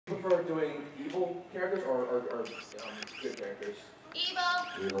prefer doing evil characters or good characters? Evil.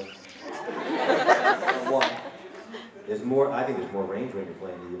 Evil. One. There's more. I think there's more range when you're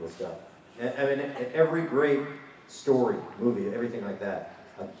playing the evil stuff. I mean, in every great story, movie, everything like that,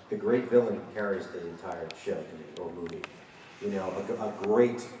 the great villain carries the entire show to me or movie. You know, a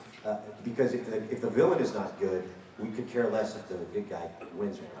great because if the villain is not good, we could care less if the good guy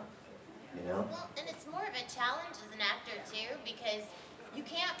wins or not. You know. Well, and it's more of a challenge as an actor too, because you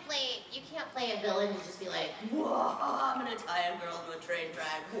can't play a villain and just be like, whoa, I'm gonna tie a girl to a train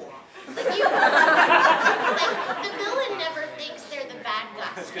track. Whoa. Like the villain never thinks they're the bad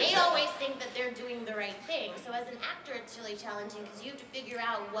guy. They always think that they're doing the right thing. So as an actor, it's really challenging because you have to figure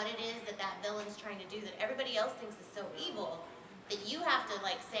out what it is that villain's trying to do that everybody else thinks is so evil. That you have to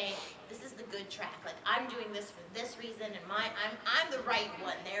like say, this is the good track. Like I'm doing this for this reason, and I'm the right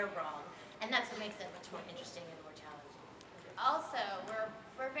one. They're wrong, and that's what makes it much more interesting and more challenging. Also,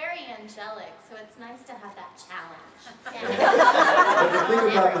 we're very angelic, so it's nice to have that challenge.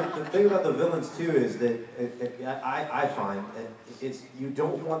 But the thing about the villains too is that I find that you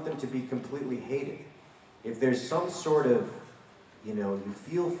don't want them to be completely hated. If there's some sort of, you know, you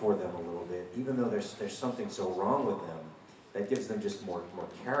feel for them a little bit, even though there's something so wrong with them, that gives them just more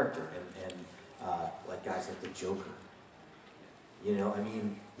character and like guys like the Joker. You know, I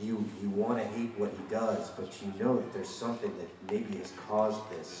mean, you want to hate what he does, but you know that there's something that maybe has caused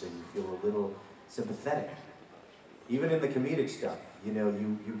this, so you feel a little sympathetic. Even in the comedic stuff, you know,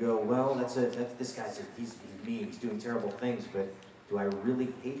 you go, well, this guy's he's mean, he's doing terrible things, but do I really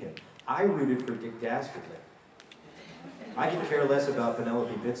hate him? I rooted for Dick Dastardly. I could care less about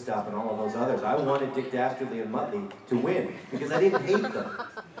Penelope Pitstop and all of those others. I wanted Dick Dastardly and Muttley to win because I didn't hate them.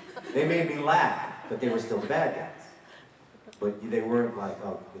 They made me laugh, but they were still the bad guys. But they weren't like,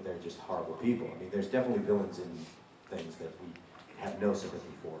 oh, they're just horrible people. I mean, there's definitely villains in things that we have no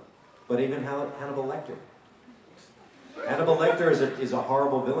sympathy for. But even Hannibal Lecter. Hannibal Lecter is a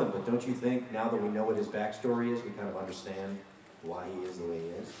horrible villain, but don't you think now that we know what his backstory is, we kind of understand why he is the way he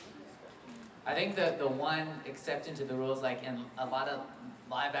is? I think the one exception to the rules, like in a lot of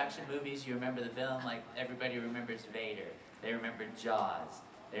live action movies, you remember the villain, like everybody remembers Vader. They remember Jaws.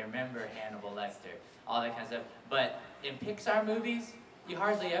 They remember Hannibal Lecter. All that kind of stuff. But in Pixar movies, you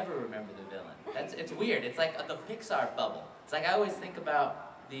hardly ever remember the villain. It's weird. It's like the Pixar bubble. It's like I always think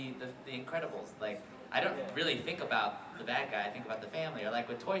about the Incredibles. Like I don't really think about the bad guy. I think about the family. Or like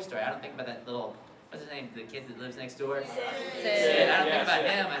with Toy Story, I don't think about that little, what's his name? The kid that lives next door. Sid. I don't think about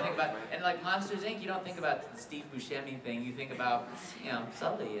him. I think about, and like Monsters Inc. You don't think about the Steve Buscemi thing. You think about, you know,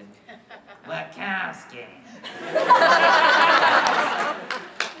 Sully and Wachowski.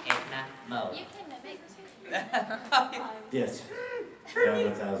 You can mimic too. Yes. Yeah,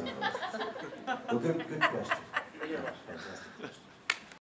 1,000 votes. Well, good question. Fantastic question.